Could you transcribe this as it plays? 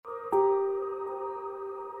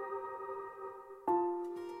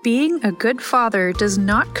Being a good father does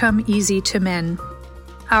not come easy to men.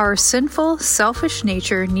 Our sinful, selfish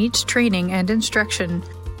nature needs training and instruction,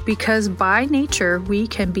 because by nature we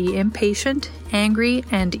can be impatient, angry,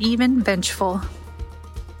 and even vengeful.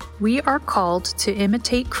 We are called to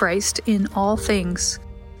imitate Christ in all things.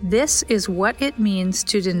 This is what it means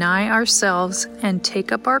to deny ourselves and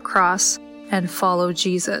take up our cross and follow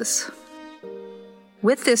Jesus.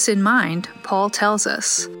 With this in mind, Paul tells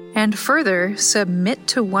us, and further, submit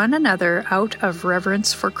to one another out of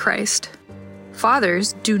reverence for Christ.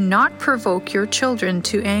 Fathers, do not provoke your children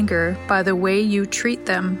to anger by the way you treat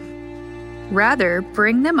them. Rather,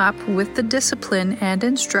 bring them up with the discipline and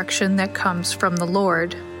instruction that comes from the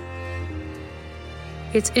Lord.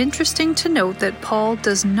 It's interesting to note that Paul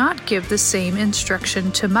does not give the same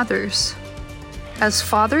instruction to mothers. As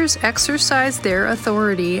fathers exercise their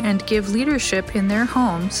authority and give leadership in their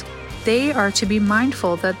homes, they are to be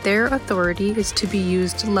mindful that their authority is to be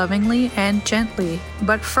used lovingly and gently,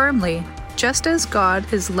 but firmly, just as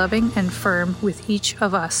God is loving and firm with each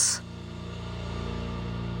of us.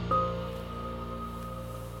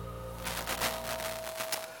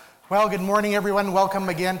 Well, good morning, everyone. Welcome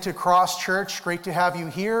again to Cross Church. Great to have you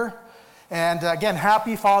here. And again,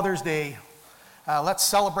 happy Father's Day. Let's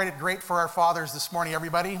celebrate it great for our fathers this morning,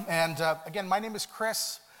 everybody. And again, my name is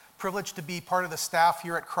Chris. Privileged to be part of the staff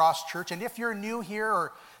here at Cross Church. And if you're new here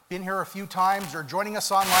or been here a few times or joining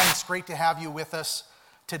us online, it's great to have you with us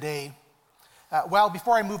today. Well,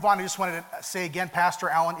 before I move on, I just wanted to say again, Pastor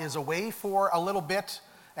Allen is away for a little bit.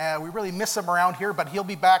 We really miss him around here, but he'll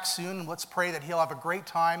be back soon. Let's pray that he'll have a great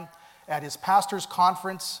time at his pastor's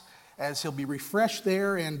conference, as he'll be refreshed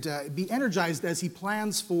there and be energized as he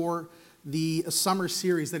plans for the summer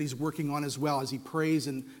series that he's working on as well, as he prays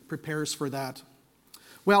and prepares for that.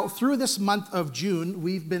 Well, through this month of June,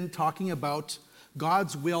 we've been talking about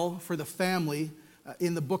God's will for the family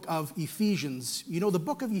in the book of Ephesians. You know, the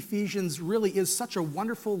book of Ephesians really is such a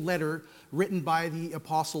wonderful letter written by the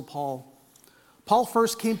Apostle Paul. Paul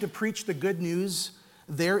first came to preach the good news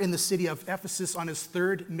there in the city of Ephesus on his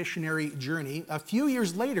third missionary journey. A few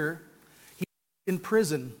years later, he was in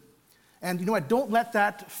prison. And you know what? Don't let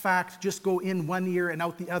that fact just go in one ear and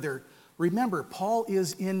out the other. Remember, Paul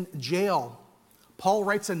is in jail. Paul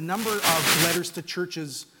writes a number of letters to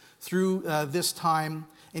churches through this time,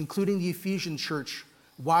 including the Ephesian church,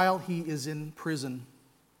 while he is in prison.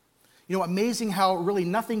 You know, amazing how really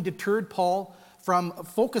nothing deterred Paul from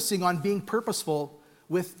focusing on being purposeful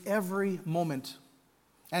with every moment.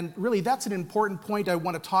 And really, that's an important point I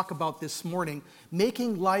want to talk about this morning,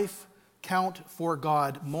 making life count for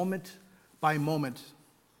God moment by moment.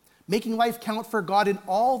 Making life count for God in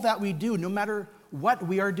all that we do, no matter what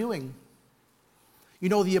we are doing. You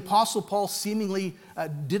know, the Apostle Paul seemingly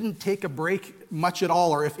didn't take a break much at all,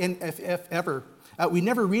 or if ever. We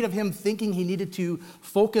never read of him thinking he needed to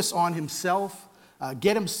focus on himself,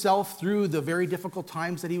 get himself through the very difficult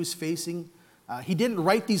times that he was facing. He didn't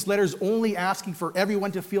write these letters only asking for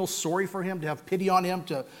everyone to feel sorry for him, to have pity on him,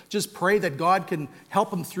 to just pray that God can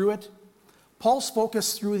help him through it. Paul's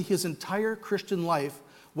focus through his entire Christian life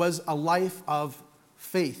was a life of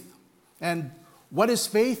faith. And what is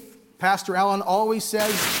faith? Pastor Allen always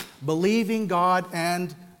says, believing God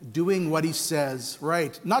and doing what he says,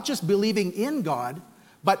 right? Not just believing in God,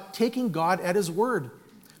 but taking God at his word.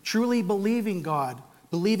 Truly believing God,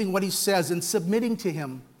 believing what he says and submitting to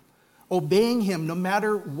him, obeying him no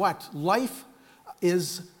matter what. Life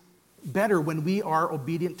is better when we are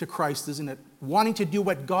obedient to Christ, isn't it? Wanting to do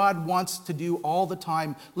what God wants to do all the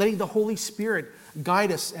time, letting the Holy Spirit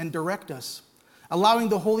guide us and direct us, allowing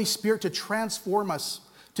the Holy Spirit to transform us,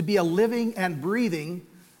 to be a living and breathing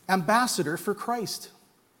ambassador for Christ.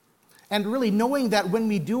 And really knowing that when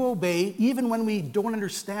we do obey, even when we don't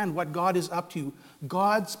understand what God is up to,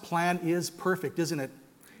 God's plan is perfect, isn't it?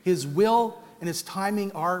 His will and his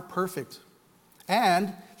timing are perfect.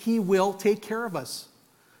 And he will take care of us.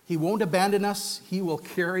 He won't abandon us. He will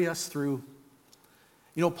carry us through.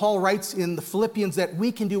 You know, Paul writes in the Philippians that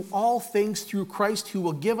we can do all things through Christ, who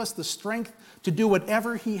will give us the strength to do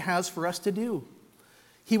whatever he has for us to do.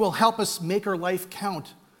 He will help us make our life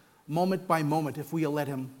count moment by moment if we let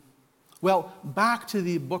him. Well, back to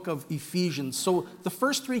the book of Ephesians. So the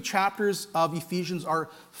first 3 chapters of Ephesians are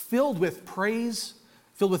filled with praise,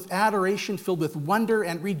 filled with adoration, filled with wonder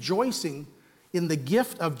and rejoicing in the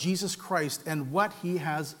gift of Jesus Christ and what he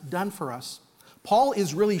has done for us. Paul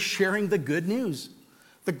is really sharing the good news,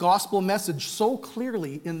 the gospel message, so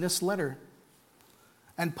clearly in this letter.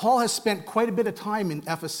 And Paul has spent quite a bit of time in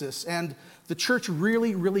Ephesus, and the church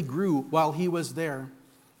really, really grew while he was there.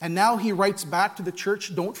 And now he writes back to the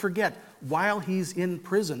church, don't forget, while he's in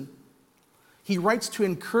prison. He writes to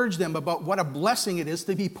encourage them about what a blessing it is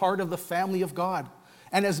to be part of the family of God.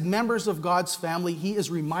 And as members of God's family, he is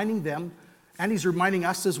reminding them, and he's reminding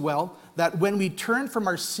us as well, that when we turn from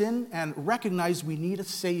our sin and recognize we need a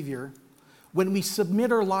Savior, when we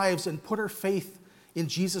submit our lives and put our faith in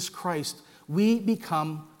Jesus Christ, we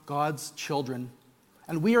become God's children.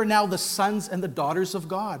 And we are now the sons and the daughters of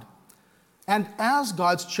God. And as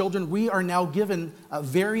God's children, we are now given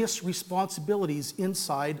various responsibilities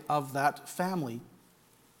inside of that family.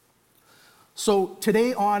 So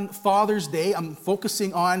today on Father's Day, I'm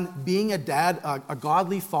focusing on being a dad, a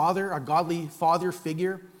godly father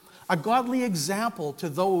figure, a godly example to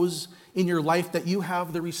those in your life that you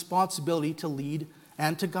have the responsibility to lead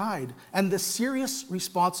and to guide, and the serious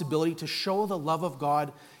responsibility to show the love of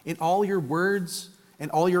God in all your words and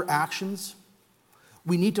all your actions.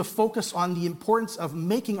 We need to focus on the importance of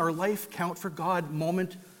making our life count for God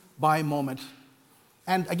moment by moment.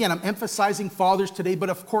 And again, I'm emphasizing fathers today, but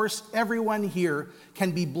of course, everyone here can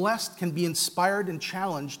be blessed, can be inspired and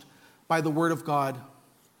challenged by the Word of God.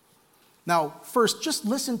 Now, first, just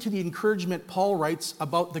listen to the encouragement Paul writes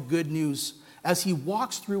about the good news as he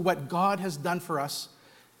walks through what God has done for us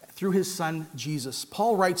through his Son, Jesus.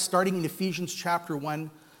 Paul writes, starting in Ephesians chapter 1,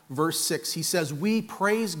 verse 6, he says, "We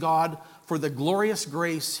praise God for the glorious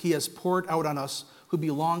grace he has poured out on us who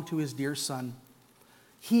belong to his dear Son.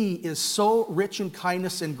 He is so rich in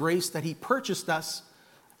kindness and grace that he purchased us.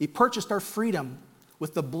 He purchased our freedom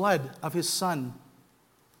with the blood of his Son.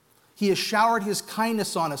 He has showered his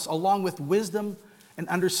kindness on us along with wisdom and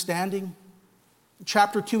understanding."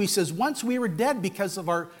 Chapter 2, he says, "Once we were dead because of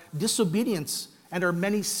our disobedience and our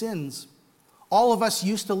many sins. All of us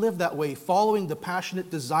used to live that way, following the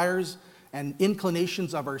passionate desires and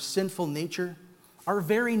inclinations of our sinful nature. Our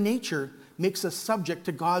very nature makes us subject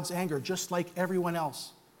to God's anger, just like everyone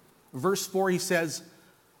else." Verse 4, he says,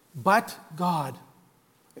 "But God."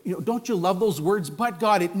 Don't you love those words? But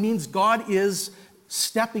God. It means God is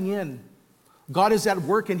stepping in. God is at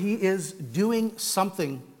work and he is doing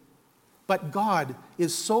something. But God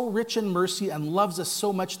is so rich in mercy and loves us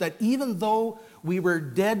so much that even though we were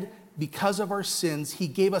dead because of our sins, he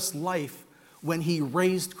gave us life when he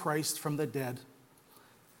raised Christ from the dead.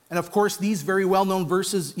 And of course, these very well-known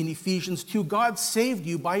verses in Ephesians 2, God saved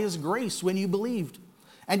you by his grace when you believed.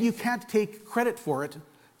 And you can't take credit for it.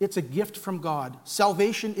 It's a gift from God.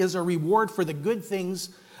 Salvation is a reward for the good things,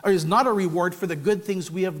 or is not a reward for the good things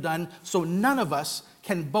we have done, so none of us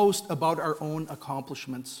can boast about our own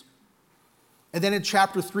accomplishments. And then in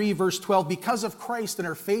chapter 3, verse 12, because of Christ and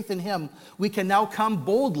our faith in him, we can now come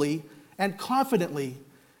boldly and confidently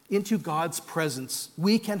into God's presence.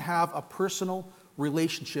 We can have a personal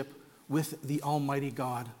relationship with the Almighty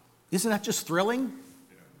God. Isn't that just thrilling?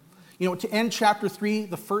 To end chapter 3,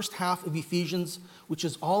 the first half of Ephesians, which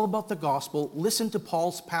is all about the gospel, listen to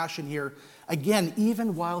Paul's passion here. Again,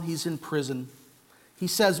 even while he's in prison. He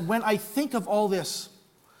says, "When I think of all this,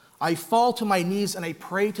 I fall to my knees and I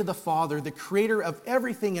pray to the Father, the creator of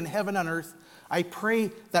everything in heaven and earth. I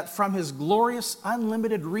pray that from his glorious,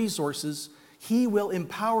 unlimited resources, he will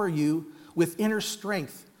empower you with inner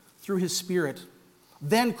strength through his Spirit.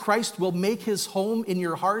 Then Christ will make his home in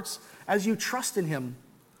your hearts as you trust in him.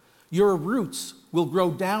 Your roots will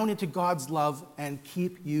grow down into God's love and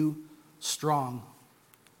keep you strong.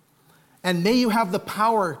 And may you have the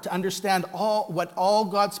power to understand what all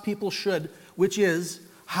God's people should, which is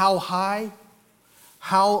how high,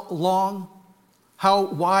 how long, how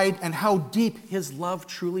wide, and how deep his love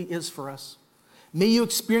truly is for us. May you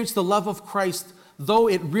experience the love of Christ, though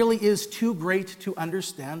it really is too great to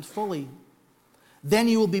understand fully. Then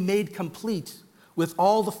you will be made complete with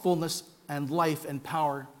all the fullness and life and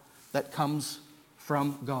power that comes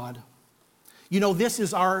from God." This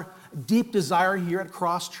is our deep desire here at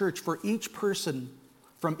Cross Church for each person,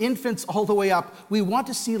 from infants all the way up. We want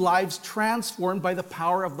to see lives transformed by the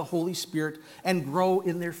power of the Holy Spirit and grow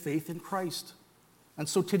in their faith in Christ. And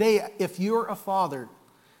so today, if you're a father,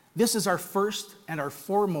 this is our first and our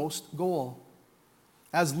foremost goal.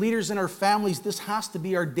 As leaders in our families, this has to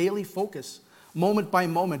be our daily focus, moment by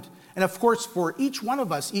moment. And of course, for each one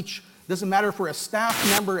of us, doesn't matter if we're a staff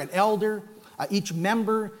member, an elder, each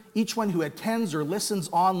member, each one who attends or listens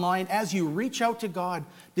online, as you reach out to God,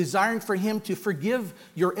 desiring for him to forgive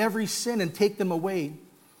your every sin and take them away,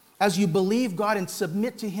 as you believe God and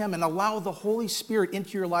submit to him and allow the Holy Spirit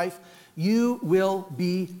into your life, you will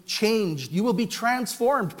be changed. You will be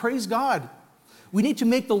transformed. Praise God. We need to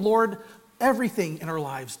make the Lord everything in our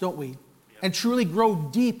lives, don't we? And truly grow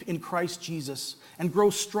deep in Christ Jesus and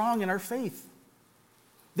grow strong in our faith.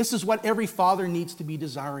 This is what every father needs to be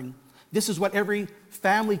desiring, This is what every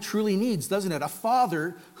family truly needs, doesn't it? A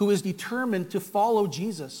father who is determined to follow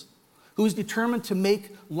Jesus, who is determined to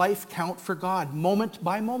make life count for God, moment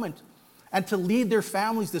by moment, and to lead their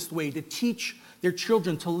families this way, to teach their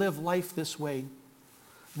children to live life this way.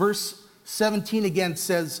 Verse 17 again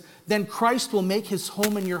says, "Then Christ will make his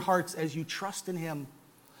home in your hearts as you trust in him.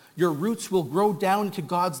 Your roots will grow down into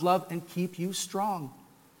God's love and keep you strong."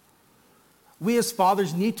 We as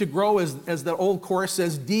fathers need to grow, as the old chorus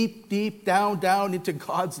says, deep, deep, down, down into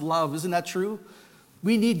God's love. Isn't that true?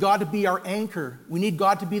 We need God to be our anchor. We need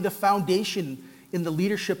God to be the foundation in the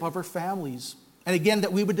leadership of our families. And again,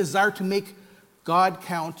 that we would desire to make God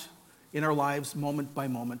count in our lives moment by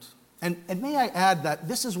moment. And may I add that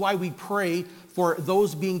this is why we pray for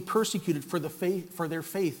those being persecuted for their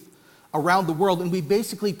faith around the world. And we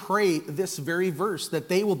basically pray this very verse, that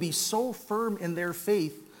they will be so firm in their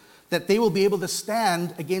faith that they will be able to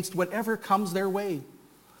stand against whatever comes their way,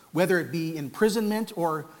 whether it be imprisonment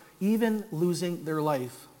or even losing their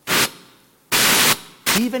life.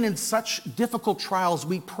 Even in such difficult trials,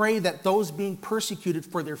 we pray that those being persecuted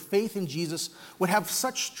for their faith in Jesus would have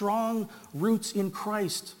such strong roots in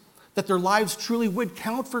Christ that their lives truly would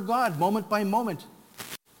count for God moment by moment.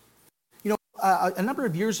 You know, a number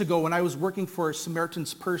of years ago when I was working for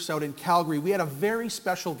Samaritan's Purse out in Calgary, we had a very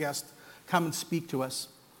special guest come and speak to us.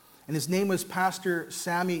 And his name was Pastor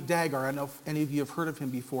Sammy Dagar. I don't know if any of you have heard of him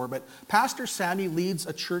before, but Pastor Sammy leads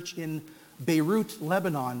a church in Beirut,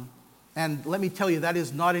 Lebanon. And let me tell you, that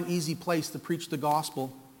is not an easy place to preach the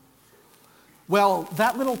gospel. Well,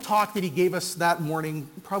 that little talk that he gave us that morning,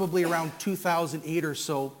 probably around 2008 or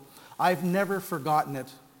so, I've never forgotten it.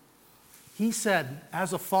 He said,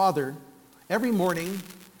 as a father, every morning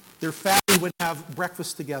their family would have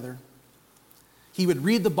breakfast together. He would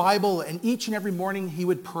read the Bible, and each and every morning he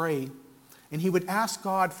would pray. And he would ask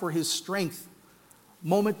God for his strength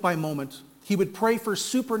moment by moment. He would pray for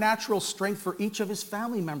supernatural strength for each of his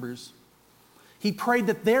family members. He prayed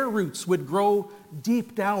that their roots would grow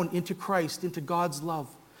deep down into Christ, into God's love,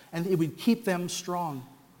 and it would keep them strong.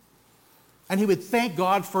 And he would thank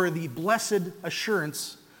God for the blessed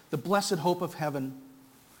assurance, the blessed hope of heaven,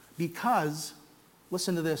 because,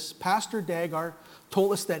 listen to this, Pastor Dagar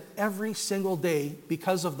told us that every single day,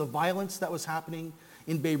 because of the violence that was happening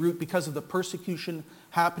in Beirut, because of the persecution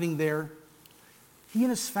happening there, he and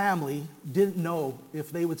his family didn't know if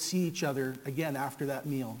they would see each other again after that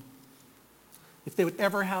meal, if they would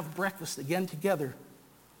ever have breakfast again together.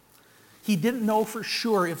 He didn't know for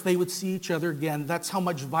sure if they would see each other again. That's how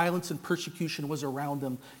much violence and persecution was around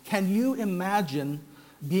them. Can you imagine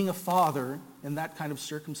being a father in that kind of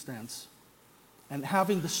circumstance and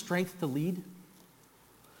having the strength to lead?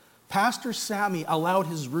 Pastor Sammy allowed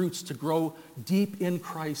his roots to grow deep in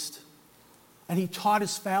Christ, and he taught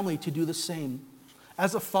his family to do the same.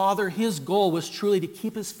 As a father, his goal was truly to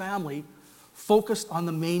keep his family focused on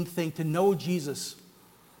the main thing, to know Jesus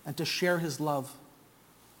and to share his love,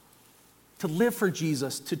 to live for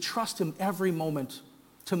Jesus, to trust him every moment,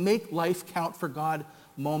 to make life count for God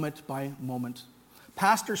moment by moment.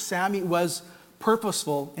 Pastor Sammy was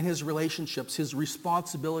purposeful in his relationships, his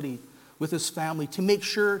responsibility with his family, to make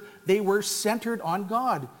sure they were centered on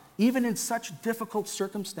God, even in such difficult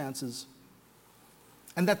circumstances,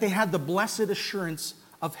 and that they had the blessed assurance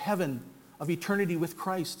of heaven, of eternity with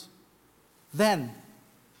Christ. Then,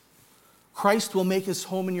 Christ will make his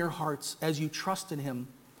home in your hearts as you trust in him.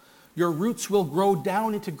 Your roots will grow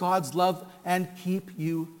down into God's love and keep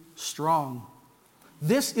you strong.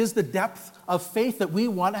 This is the depth of faith that we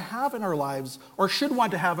want to have in our lives, or should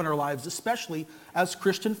want to have in our lives, especially as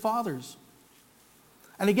Christian fathers.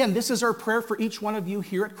 And again, this is our prayer for each one of you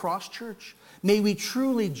here at Cross Church. May we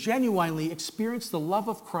truly, genuinely experience the love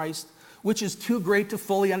of Christ, which is too great to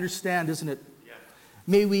fully understand, isn't it? Yeah.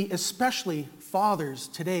 May we, especially fathers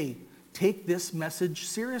today, take this message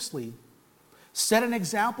seriously. Set an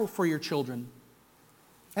example for your children.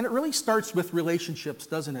 And it really starts with relationships,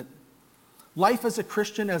 doesn't it? Life as a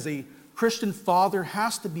Christian father,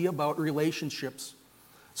 has to be about relationships.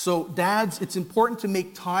 So dads, it's important to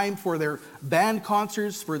make time for their band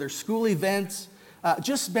concerts, for their school events,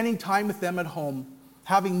 just spending time with them at home,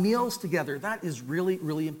 having meals together. That is really,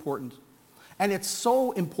 really important. And it's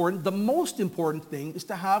so important. The most important thing is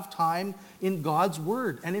to have time in God's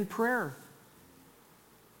Word and in prayer.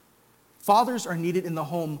 Fathers are needed in the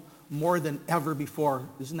home more than ever before.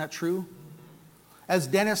 Isn't that true? As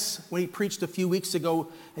Dennis, when he preached a few weeks ago,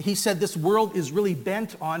 he said this world is really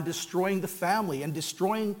bent on destroying the family and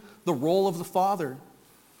destroying the role of the father.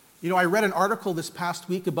 You know, I read an article this past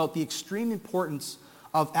week about the extreme importance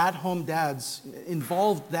of at-home dads,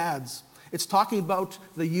 involved dads. It's talking about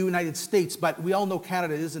the United States, but we all know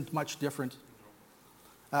Canada isn't much different.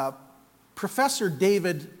 Professor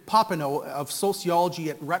David Popenoe of sociology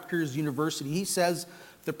at Rutgers University, he says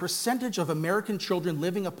the percentage of American children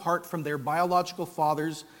living apart from their biological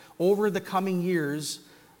fathers over the coming years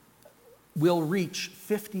will reach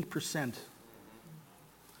 50%.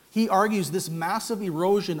 He argues this massive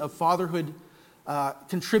erosion of fatherhood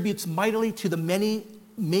contributes mightily to the many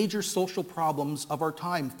major social problems of our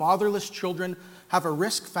time. Fatherless children have a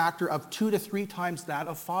risk factor of 2 to 3 times that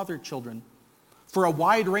of fathered children, for a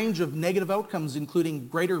wide range of negative outcomes, including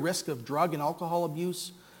greater risk of drug and alcohol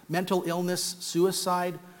abuse, mental illness,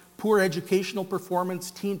 suicide, poor educational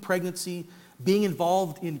performance, teen pregnancy, being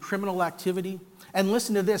involved in criminal activity. And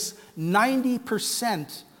listen to this,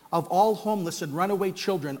 90% of all homeless and runaway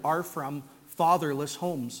children are from fatherless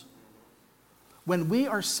homes. When we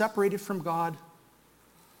are separated from God,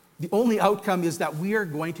 the only outcome is that we are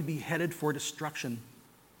going to be headed for destruction,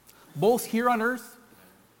 both here on earth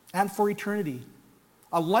and for eternity.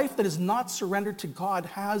 A life that is not surrendered to God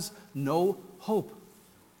has no hope.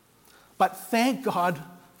 But thank God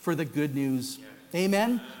for the good news.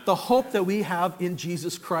 Amen? The hope that we have in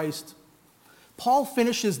Jesus Christ. Paul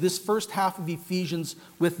finishes this first half of Ephesians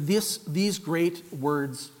with these great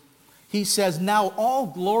words. He says, "Now all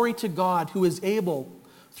glory to God, who is able,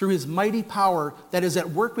 through his mighty power that is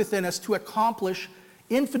at work within us, to accomplish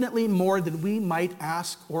infinitely more than we might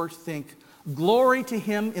ask or think. Glory to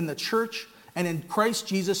him in the church and in Christ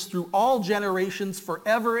Jesus through all generations,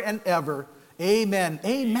 forever and ever. Amen."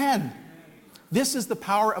 Amen. This is the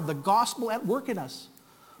power of the gospel at work in us.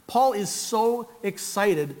 Paul is so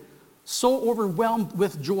excited, so overwhelmed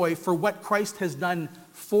with joy for what Christ has done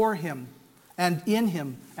for him and in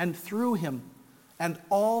him and through him, and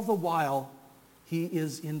all the while he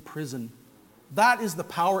is in prison. That is the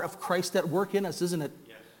power of Christ at work in us, isn't it?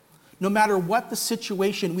 Yes. No matter what the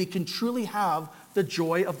situation, we can truly have the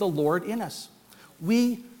joy of the Lord in us.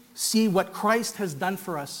 We see what Christ has done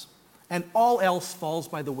for us, and all else falls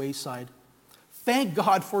by the wayside. Thank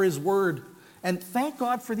God for his word, and thank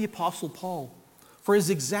God for the Apostle Paul, for his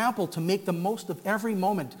example to make the most of every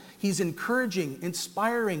moment. He's encouraging,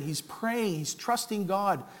 inspiring, he's praying, he's trusting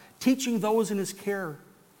God, teaching those in his care.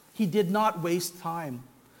 He did not waste time.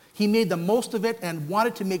 He made the most of it and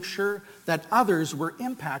wanted to make sure that others were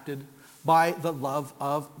impacted by the love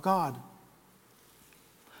of God.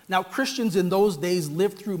 Now, Christians in those days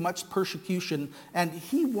lived through much persecution, and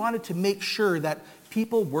he wanted to make sure that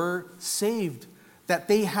people were saved, that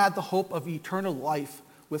they had the hope of eternal life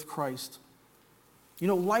with Christ. You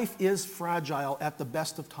know, life is fragile at the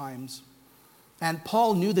best of times. And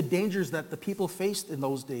Paul knew the dangers that the people faced in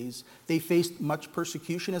those days. They faced much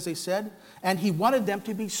persecution, as I said, and he wanted them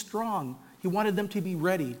to be strong. He wanted them to be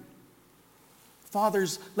ready.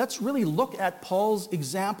 Fathers, let's really look at Paul's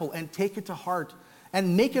example and take it to heart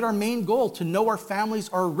and make it our main goal to know our families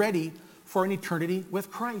are ready for an eternity with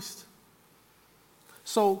Christ.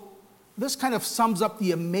 So this kind of sums up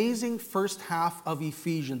the amazing first half of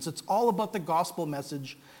Ephesians. It's all about the gospel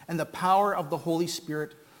message and the power of the Holy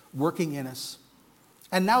Spirit working in us.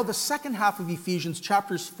 And now the second half of Ephesians,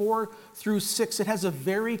 chapters 4 through 6, it has a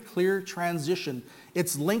very clear transition.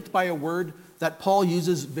 It's linked by a word that Paul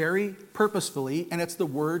uses very purposefully, and it's the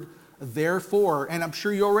word therefore. And I'm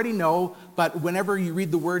sure you already know, but whenever you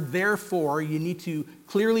read the word therefore, you need to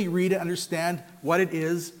clearly read and understand what it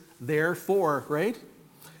is therefore, right?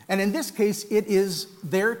 And in this case, it is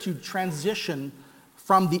there to transition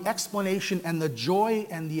from the explanation and the joy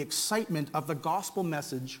and the excitement of the gospel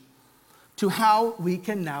message to how we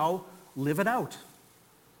can now live it out.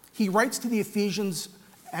 He writes to the Ephesians,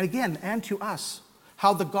 and again, and to us,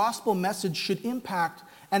 how the gospel message should impact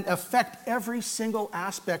and affect every single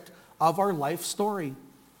aspect of our life story.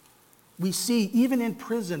 We see, even in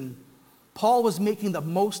prison, Paul was making the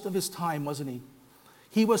most of his time, wasn't he?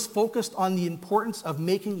 He was focused on the importance of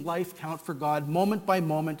making life count for God moment by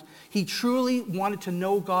moment. He truly wanted to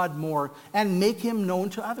know God more and make him known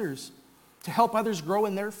to others, to help others grow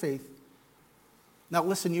in their faith. Now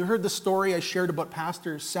listen, you heard the story I shared about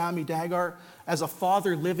Pastor Sami Dagar as a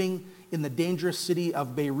father living in the dangerous city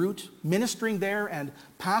of Beirut, ministering there and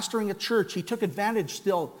pastoring a church. He took advantage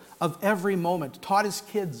still of every moment, taught his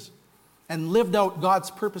kids, and lived out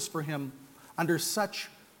God's purpose for him under such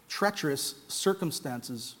treacherous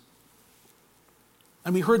circumstances.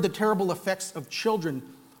 And we heard the terrible effects of children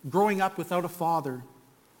growing up without a father.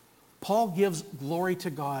 Paul gives glory to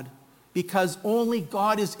God, because only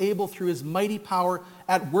God is able, through his mighty power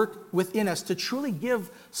at work within us, to truly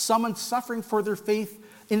give someone suffering for their faith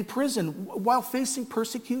in prison while facing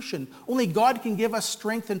persecution. Only God can give us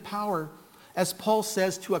strength and power as Paul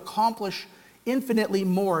says, to accomplish infinitely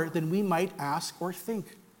more than we might ask or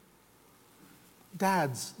think.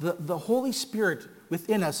 Dads, the Holy Spirit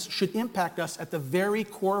within us should impact us at the very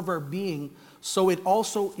core of our being, so it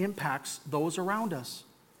also impacts those around us,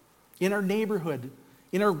 in our neighborhood,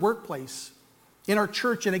 in our workplace, in our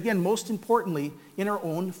church, and again, most importantly, in our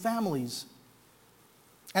own families.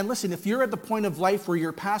 And listen, if you're at the point of life where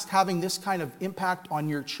you're past having this kind of impact on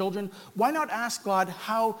your children, why not ask God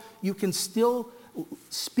how you can still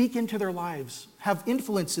speak into their lives, have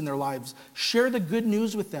influence in their lives, share the good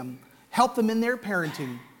news with them, help them in their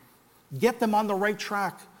parenting, get them on the right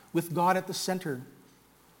track with God at the center,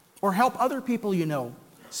 or help other people you know,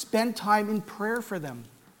 spend time in prayer for them.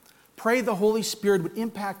 Pray the Holy Spirit would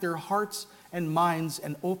impact their hearts and minds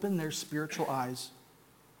and open their spiritual eyes.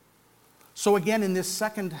 So again, in this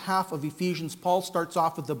second half of Ephesians, Paul starts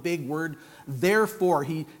off with the big word, therefore.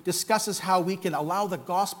 He discusses how we can allow the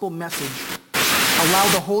gospel message,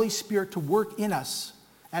 allow the Holy Spirit to work in us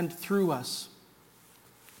and through us.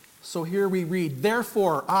 So here we read,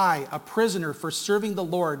 therefore, I, a prisoner for serving the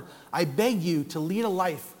Lord, I beg you to lead a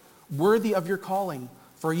life worthy of your calling,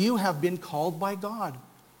 for you have been called by God.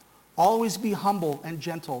 Always be humble and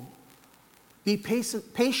gentle. Be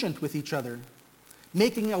patient with each other,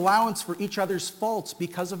 making allowance for each other's faults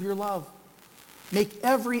because of your love. Make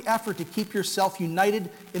every effort to keep yourself united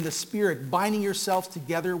in the Spirit, binding yourselves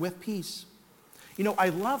together with peace. You know, I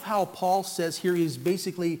love how Paul says here he's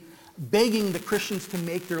basically begging the Christians to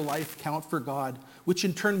make their life count for God, which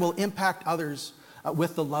in turn will impact others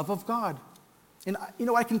with the love of God. And, you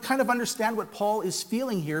know, I can kind of understand what Paul is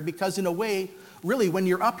feeling here because in a way, really, when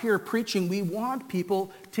you're up here preaching, we want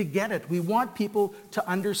people to get it. We want people to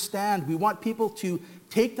understand. We want people to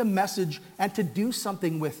take the message and to do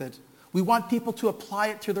something with it. We want people to apply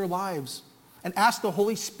it to their lives and ask the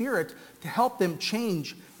Holy Spirit to help them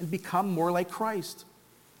change and become more like Christ.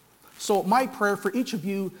 So my prayer for each of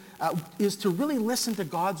you is to really listen to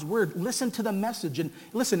God's word, listen to the message. And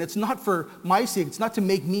listen, it's not for my sake, it's not to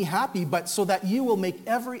make me happy, but so that you will make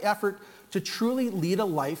every effort to truly lead a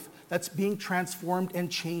life that's being transformed and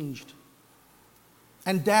changed.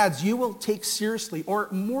 And dads, you will take seriously, or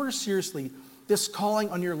more seriously, this calling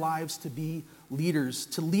on your lives to be leaders,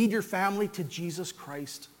 to lead your family to Jesus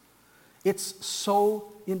Christ. It's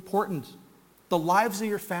so important. The lives of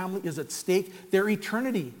your family is at stake. Their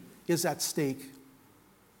eternity is at stake.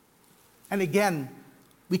 And again,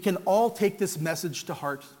 we can all take this message to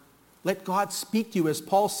heart. Let God speak to you. As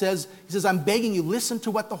Paul says, he says, I'm begging you, listen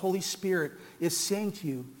to what the Holy Spirit is saying to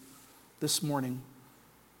you this morning.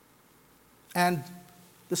 And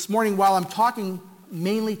this morning, while I'm talking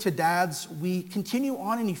mainly to dads, we continue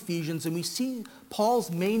on in Ephesians and we see Paul's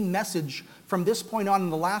main message from this point on in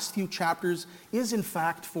the last few chapters is in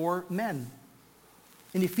fact for men.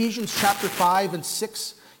 In Ephesians chapter 5 and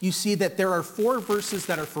 6, you see that there are 4 verses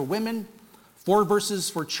that are for women, 4 verses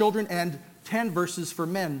for children, and 10 verses for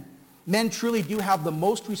men. Men truly do have the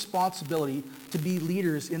most responsibility to be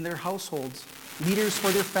leaders in their households, leaders for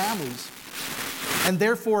their families. And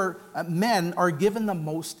therefore, men are given the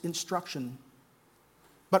most instruction.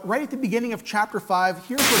 But right at the beginning of chapter 5,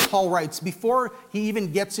 here's what Paul writes. Before he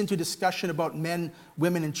even gets into discussion about men,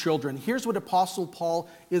 women, and children, here's what Apostle Paul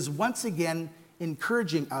is once again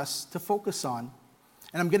encouraging us to focus on.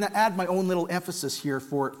 And I'm going to add my own little emphasis here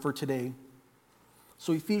for today.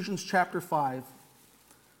 So Ephesians chapter 5.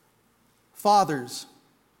 Fathers,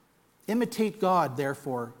 imitate God,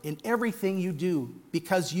 therefore, in everything you do,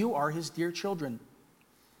 because you are his dear children.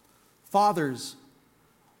 Fathers,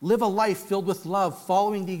 live a life filled with love,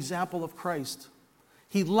 following the example of Christ.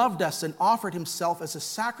 He loved us and offered himself as a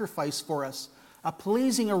sacrifice for us, a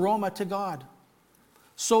pleasing aroma to God.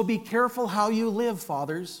 So be careful how you live,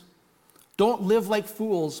 fathers. Don't live like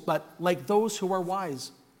fools, but like those who are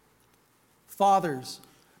wise. Fathers,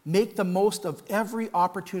 make the most of every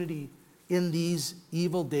opportunity in these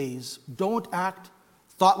evil days. Don't act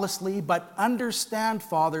thoughtlessly, but understand,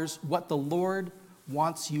 fathers, what the Lord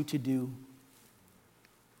wants you to do.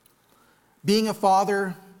 Being a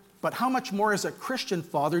father, but how much more as a Christian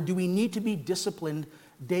father do we need to be disciplined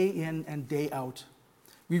day in and day out?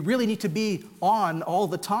 We really need to be on all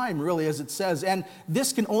the time, really, as it says. And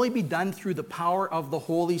this can only be done through the power of the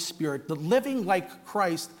Holy Spirit. The living like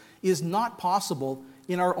Christ is not possible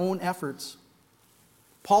in our own efforts.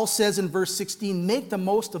 Paul says in verse 16, make the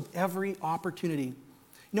most of every opportunity. You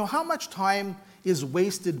know, how much time is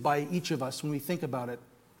wasted by each of us when we think about it?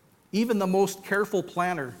 Even the most careful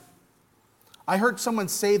planner. I heard someone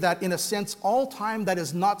say that, in a sense, all time that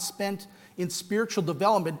is not spent in spiritual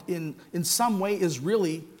development in some way is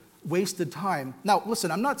really wasted time. Now,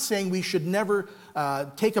 listen, I'm not saying we should never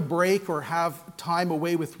take a break or have time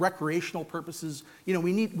away with recreational purposes. You know,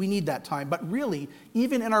 we need that time. But really,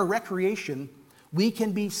 even in our recreation, we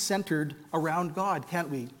can be centered around God, can't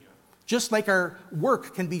we? Just like our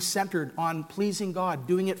work can be centered on pleasing God,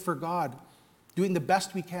 doing it for God, doing the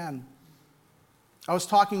best we can. I was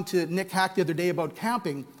talking to Nick Hack the other day about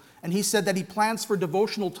camping, and he said that he plans for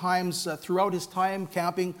devotional times throughout his time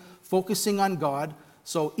camping, focusing on God.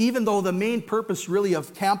 So even though the main purpose really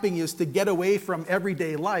of camping is to get away from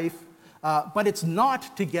everyday life, but it's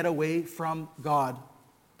not to get away from God.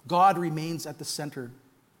 God remains at the center.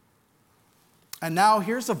 And now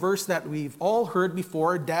here's a verse that we've all heard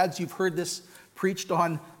before. Dads, you've heard this preached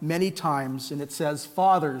on many times, and it says,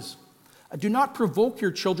 "Fathers, do not provoke your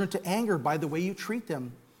children to anger by the way you treat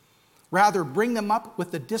them. Rather, bring them up with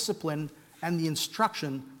the discipline and the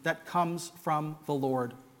instruction that comes from the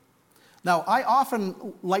Lord." Now, I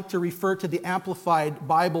often like to refer to the Amplified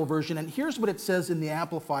Bible version, and here's what it says in the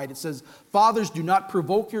Amplified. It says, "Fathers, do not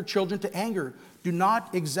provoke your children to anger. Do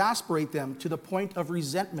not exasperate them to the point of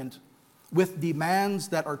resentment with demands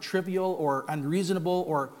that are trivial or unreasonable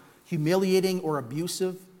or humiliating or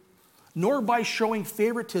abusive, nor by showing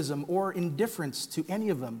favoritism or indifference to any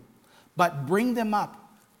of them, but bring them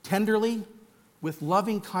up tenderly with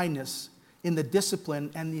loving kindness in the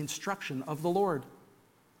discipline and the instruction of the Lord."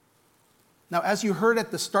 Now, as you heard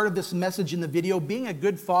at the start of this message in the video, being a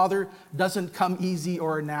good father doesn't come easy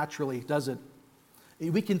or naturally, does it?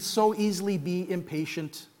 We can so easily be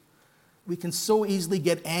impatient. We can so easily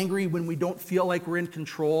get angry when we don't feel like we're in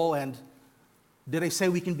control. And did I say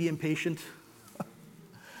we can be impatient?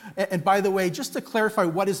 And by the way, just to clarify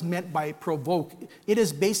what is meant by provoke, it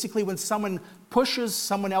is basically when someone pushes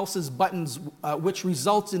someone else's buttons, which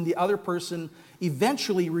results in the other person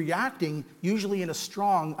eventually reacting, usually in a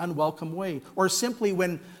strong, unwelcome way. Or simply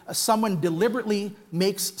when someone deliberately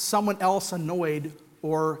makes someone else annoyed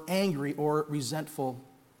or angry or resentful.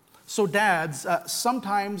 So dads,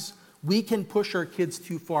 sometimes we can push our kids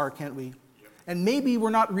too far, can't we? Yep. And maybe we're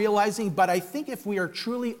not realizing, but I think if we are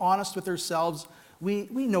truly honest with ourselves, we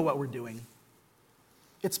know what we're doing.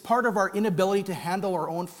 It's part of our inability to handle our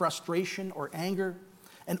own frustration or anger.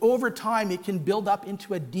 And over time, it can build up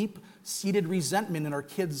into a deep-seated resentment in our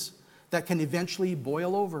kids that can eventually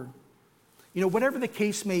boil over. You know, whatever the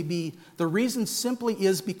case may be, the reason simply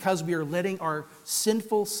is because we are letting our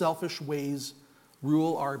sinful, selfish ways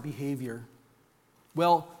rule our behavior.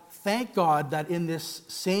 Well, thank God that in this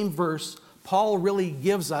same verse, Paul really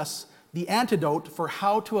gives us the antidote for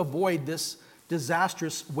how to avoid this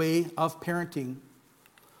disastrous way of parenting.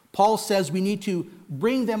 Paul says we need to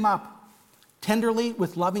bring them up tenderly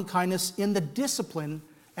with loving kindness in the discipline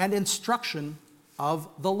and instruction of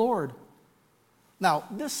the Lord. Now,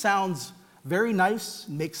 this sounds very nice,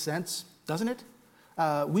 makes sense, doesn't it?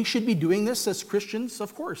 We should be doing this as Christians,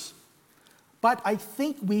 of course. But I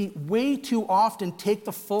think we way too often take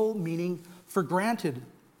the full meaning for granted,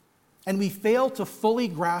 and we fail to fully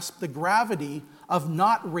grasp the gravity of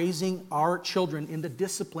not raising our children in the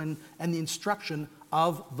discipline and the instruction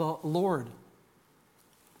of the Lord.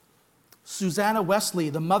 Susanna Wesley,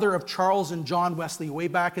 the mother of Charles and John Wesley, way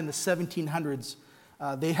back in the 1700s,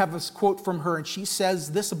 they have this quote from her, and she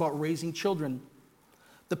says this about raising children.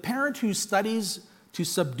 "The parent who studies to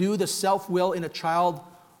subdue the self-will in a child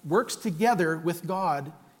works together with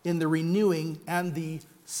God in the renewing and the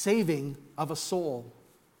saving of a soul."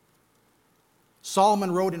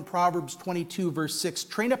 Solomon wrote in Proverbs 22, verse 6,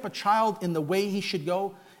 "Train up a child in the way he should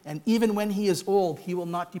go, and even when he is old, he will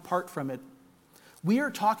not depart from it." We are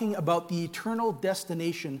talking about the eternal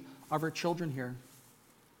destination of our children here.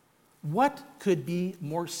 What could be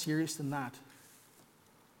more serious than that?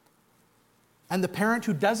 And the parent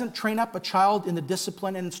who doesn't train up a child in the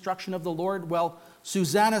discipline and instruction of the Lord, well,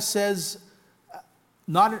 Susanna says,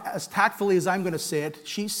 not as tactfully as I'm going to say it,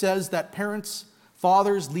 she says that parents,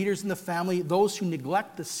 fathers, leaders in the family, those who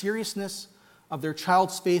neglect the seriousness of their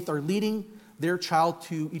child's faith are leading their child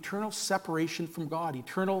to eternal separation from God,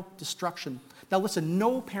 eternal destruction. Now listen,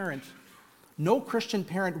 no parent, no Christian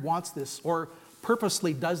parent wants this or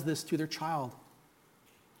purposely does this to their child.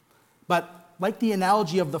 But like the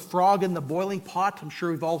analogy of the frog in the boiling pot, I'm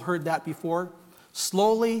sure we've all heard that before,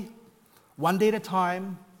 slowly, one day at a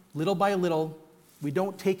time, little by little, we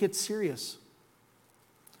don't take it serious.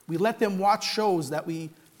 We let them watch shows that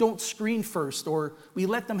we don't screen first, or we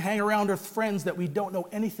let them hang around with friends that we don't know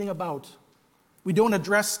anything about. We don't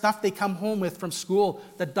address stuff they come home with from school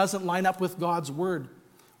that doesn't line up with God's word.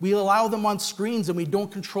 We allow them on screens and we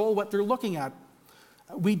don't control what they're looking at.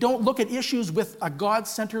 We don't look at issues with a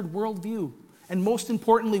God-centered worldview. And most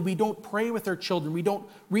importantly, we don't pray with our children. We don't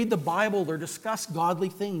read the Bible or discuss godly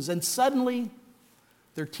things. And suddenly,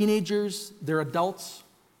 they're teenagers, they're adults,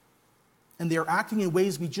 and they're acting in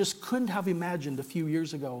ways we just couldn't have imagined a few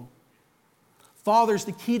years ago. Fathers,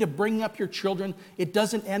 the key to bringing up your children, it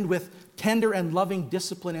doesn't end with tender and loving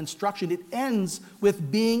discipline and instruction. It ends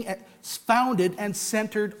with being founded and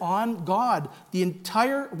centered on God. The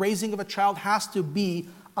entire raising of a child has to be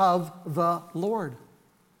of the Lord.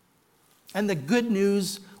 And the good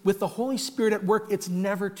news, with the Holy Spirit at work, it's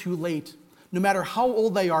never too late. No matter how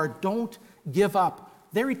old they are, don't give up.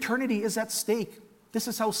 Their eternity is at stake. This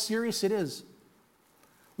is how serious it is.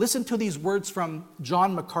 Listen to these words from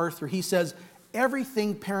John MacArthur. He says,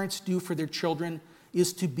 everything parents do for their children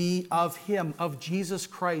is to be of Him, of Jesus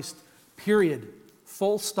Christ, period.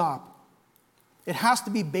 Full stop. It has to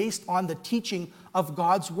be based on the teaching of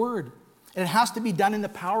God's Word. And it has to be done in the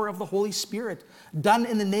power of the Holy Spirit, done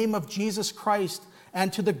in the name of Jesus Christ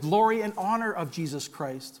and to the glory and honor of Jesus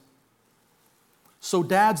Christ. So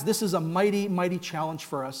dads, this is a mighty, mighty challenge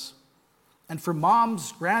for us. And for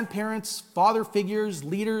moms, grandparents, father figures,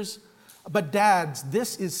 leaders. But dads,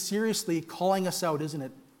 this is seriously calling us out, isn't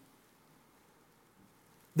it?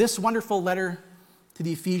 This wonderful letter to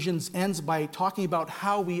the Ephesians ends by talking about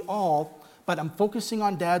how we all, but I'm focusing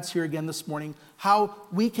on dads here again this morning, how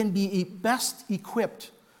we can be best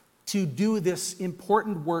equipped to do this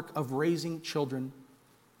important work of raising children,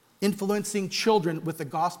 influencing children with the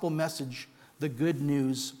gospel message, the good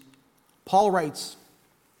news. Paul writes,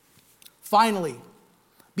 finally,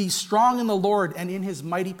 be strong in the Lord and in His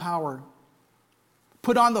mighty power.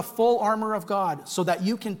 Put on the full armor of God so that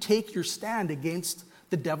you can take your stand against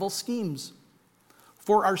the devil's schemes.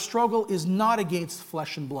 For our struggle is not against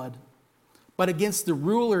flesh and blood, but against the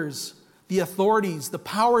rulers, the authorities, the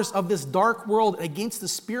powers of this dark world, against the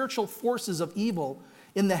spiritual forces of evil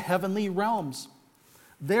in the heavenly realms.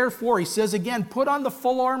 Therefore, he says again, put on the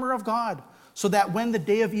full armor of God, so that when the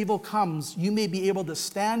day of evil comes, you may be able to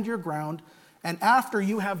stand your ground, and after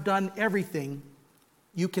you have done everything,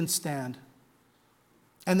 you can stand.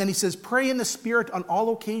 And then he says, pray in the Spirit on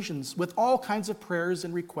all occasions, with all kinds of prayers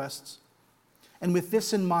and requests. And with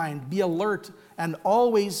this in mind, be alert and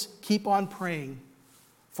always keep on praying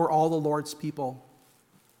for all the Lord's people.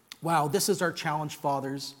 Wow, this is our challenge,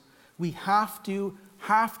 fathers. We have to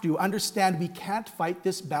understand we can't fight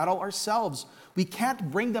this battle ourselves. We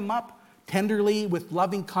can't bring them up tenderly with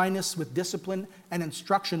loving kindness, with discipline and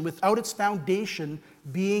instruction, without its foundation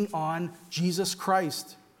being on Jesus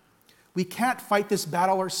Christ. We can't fight this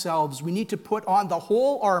battle ourselves. We need to put on the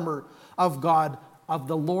whole armor of God, of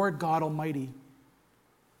the Lord God Almighty.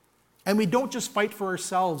 And we don't just fight for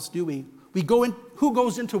ourselves, do we? Who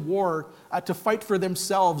goes into war to fight for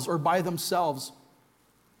themselves or by themselves?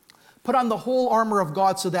 Put on the whole armor of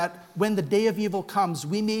God so that when the day of evil comes,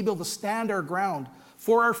 we may be able to stand our ground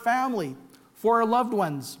for our family, for our loved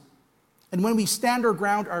ones. And when we stand our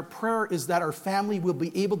ground, our prayer is that our family will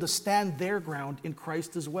be able to stand their ground in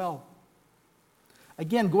Christ as well.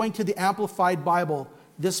 Again, going to the Amplified Bible,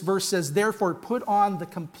 this verse says, therefore, put on the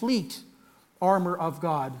complete armor of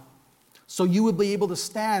God, so you will be able to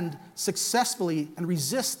stand successfully and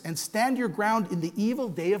resist and stand your ground in the evil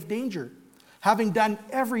day of danger, having done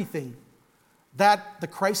everything that the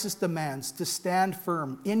crisis demands to stand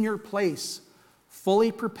firm in your place,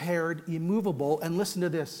 fully prepared, immovable, and listen to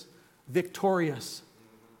this, victorious.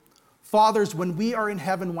 Fathers, when we are in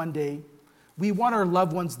heaven one day, we want our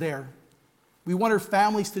loved ones there. We want our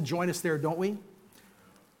families to join us there, don't we?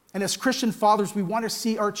 And as Christian fathers, we want to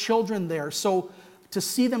see our children there. So to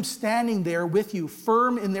see them standing there with you,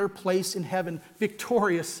 firm in their place in heaven,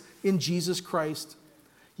 victorious in Jesus Christ.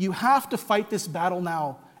 You have to fight this battle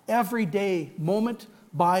now, every day, moment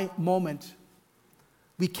by moment.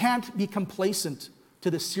 We can't be complacent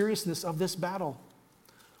to the seriousness of this battle.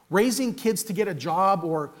 Raising kids to get a job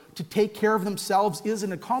or to take care of themselves is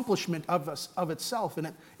an accomplishment of itself,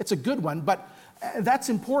 and it's a good one, but that's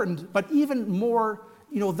important. But even more,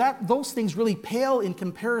 those things really pale in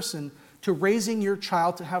comparison to raising your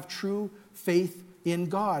child to have true faith in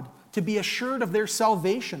God, to be assured of their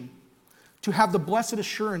salvation, to have the blessed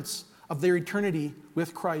assurance of their eternity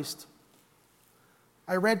with Christ.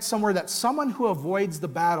 I read somewhere that someone who avoids the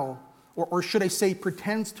battle, or should I say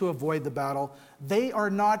pretends to avoid the battle, they are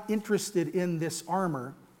not interested in this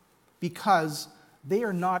armor because they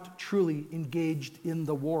are not truly engaged in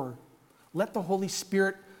the war. Let the Holy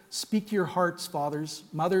Spirit speak to your hearts, fathers,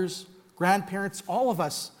 mothers, grandparents, all of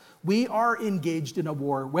us. We are engaged in a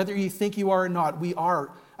war. Whether you think you are or not, we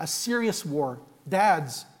are. A serious war.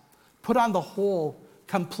 Dads, put on the whole,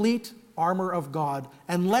 complete armor of God,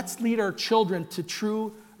 and let's lead our children to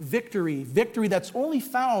true victory, victory that's only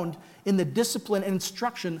found in the discipline and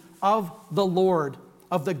instruction of the Lord,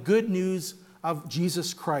 of the good news of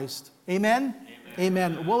Jesus Christ. Amen?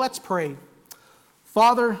 Amen. Amen. Well, let's pray.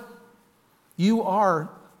 Father, you are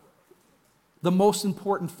the most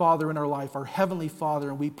important Father in our life, our Heavenly Father,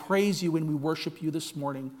 and we praise you and we worship you this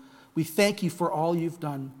morning. We thank you for all you've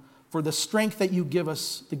done, for the strength that you give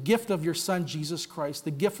us, the gift of your Son, Jesus Christ,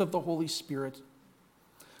 the gift of the Holy Spirit.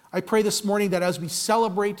 I pray this morning that as we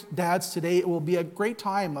celebrate dads today, it will be a great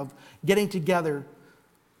time of getting together,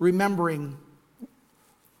 remembering,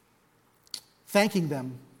 thanking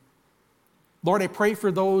them. Lord, I pray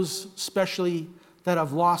for those especially that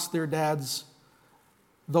have lost their dads,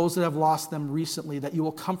 those that have lost them recently, that you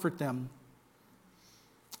will comfort them,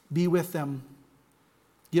 be with them,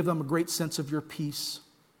 give them a great sense of your peace.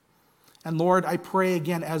 And Lord, I pray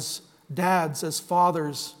again as dads, as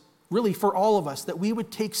fathers, really for all of us, that we would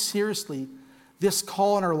take seriously this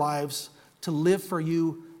call in our lives to live for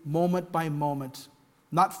you moment by moment,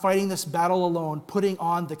 not fighting this battle alone, putting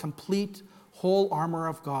on the complete whole armor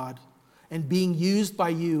of God and being used by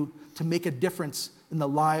you to make a difference in the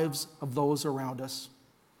lives of those around us.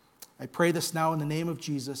 I pray this now in the name of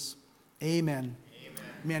Jesus. Amen.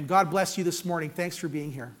 Amen. God bless you this morning. Thanks for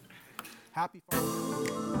being here. Happy Father's Day.